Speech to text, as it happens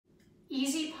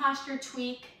Easy posture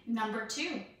tweak number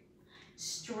 2,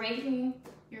 straighten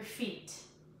your feet.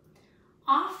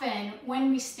 Often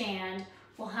when we stand,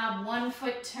 we'll have one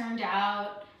foot turned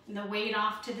out and the weight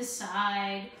off to the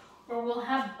side, or we'll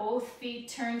have both feet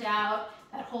turned out,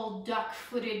 that whole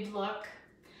duck-footed look.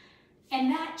 And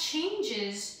that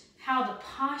changes how the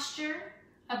posture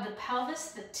of the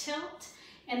pelvis, the tilt,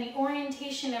 and the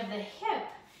orientation of the hip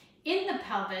in the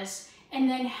pelvis, and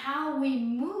then how we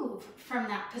move from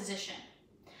that position.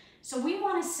 So we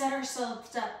want to set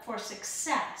ourselves up for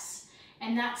success,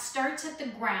 and that starts at the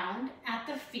ground, at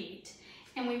the feet,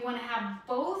 and we want to have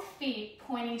both feet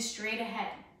pointing straight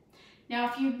ahead. Now,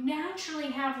 if you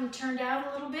naturally have them turned out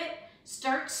a little bit,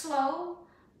 start slow,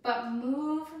 but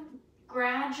move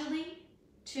gradually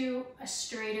to a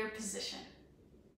straighter position.